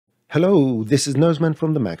Hello, this is Noseman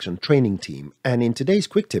from the Maxon training team, and in today's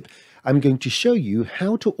quick tip, I'm going to show you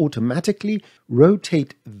how to automatically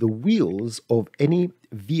rotate the wheels of any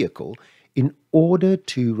vehicle in order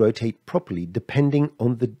to rotate properly depending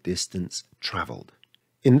on the distance traveled.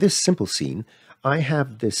 In this simple scene, I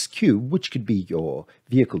have this cube, which could be your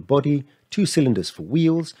vehicle body, 2 cylinders for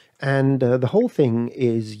wheels, and the whole thing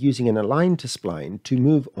is using an align to spline to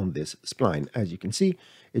move on this spline. As you can see,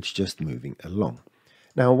 it's just moving along.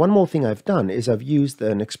 Now, one more thing I've done is I've used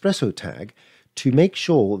an XPRESSO tag to make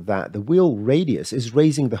sure that the wheel radius is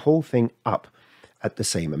raising the whole thing up at the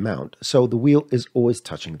same amount, so the wheel is always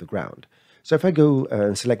touching the ground. So if I go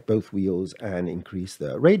and select both wheels and increase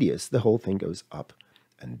the radius, the whole thing goes up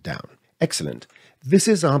and down. Excellent. This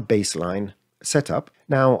is our baseline setup.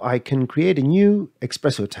 Now I can create a new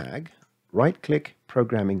XPRESSO tag, right-click,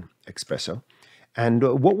 Programming XPRESSO, and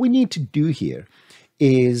what we need to do here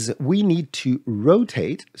is we need to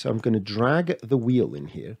rotate. So I'm going to drag the wheel in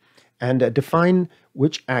here and define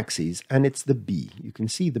which axis, and it's the B. You can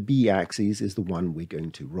see the B axis is the one we're going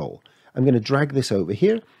to roll. I'm going to drag this over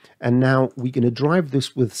here, and now we're going to drive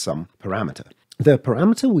this with some parameter. The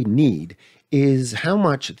parameter we need is how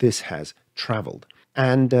much this has traveled.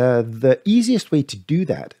 And the easiest way to do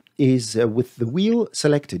that is with the wheel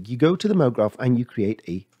selected, you go to the mode graph and you create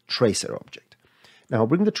a tracer object. Now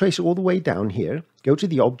bring the tracer all the way down here, go to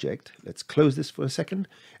the object, let's close this for a second,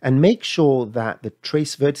 and make sure that the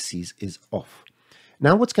trace vertices is off.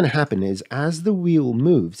 Now what's going to happen is as the wheel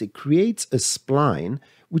moves, it creates a spline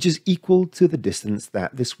which is equal to the distance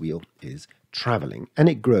that this wheel is traveling, and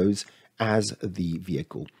it grows as the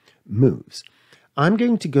vehicle moves. I'm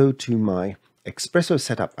going to go to my XPRESSO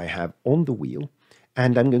setup I have on the wheel,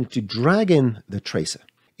 and I'm going to drag in the tracer.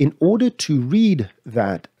 In order to read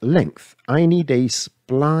that length, I need a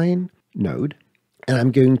spline node, and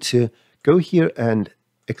I'm going to go here and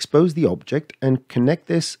expose the object and connect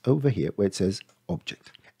this over here where it says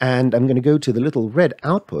object. And I'm going to go to the little red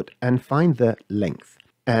output and find the length.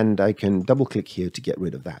 And I can double click here to get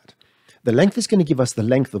rid of that. The length is going to give us the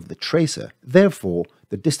length of the tracer, therefore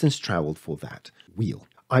the distance traveled for that wheel.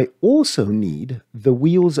 I also need the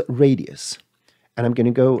wheel's radius, and I'm going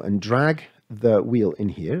to go and drag the wheel in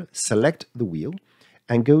here, select the wheel,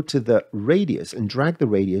 and go to the radius and drag the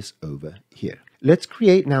radius over here. Let's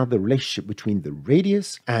create now the relationship between the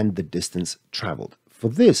radius and the distance traveled. For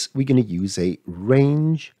this, we're going to use a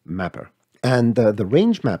range mapper. And the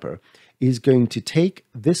range mapper is going to take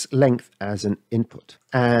this length as an input.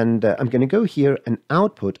 And I'm going to go here and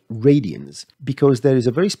output radians, because there is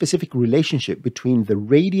a very specific relationship between the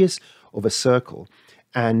radius of a circle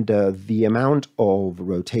and the amount of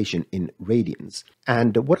rotation in radians.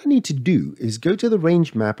 And what I need to do is go to the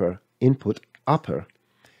range mapper input upper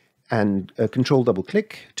and control double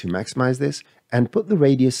click to maximize this and put the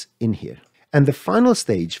radius in here. And the final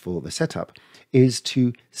stage for the setup is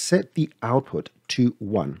to set the output to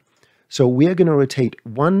 1. So we're going to rotate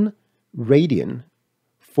 1 radian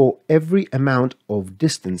for every amount of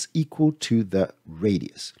distance equal to the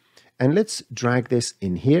radius. And let's drag this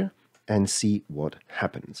in here and see what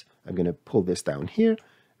happens. I'm going to pull this down here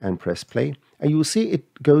and press play. And you will see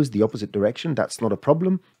it goes the opposite direction. That's not a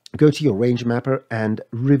problem. Go to your range mapper and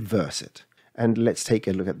reverse it. And let's take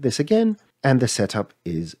a look at this again. And the setup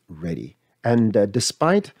is ready. And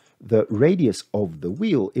despite the radius of the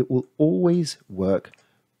wheel, it will always work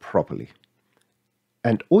properly.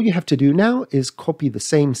 And all you have to do now is copy the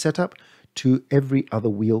same setup to every other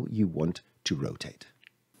wheel you want to rotate.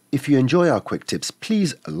 If you enjoy our quick tips,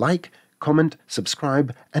 please like, comment,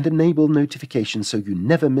 subscribe, and enable notifications so you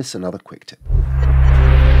never miss another quick tip.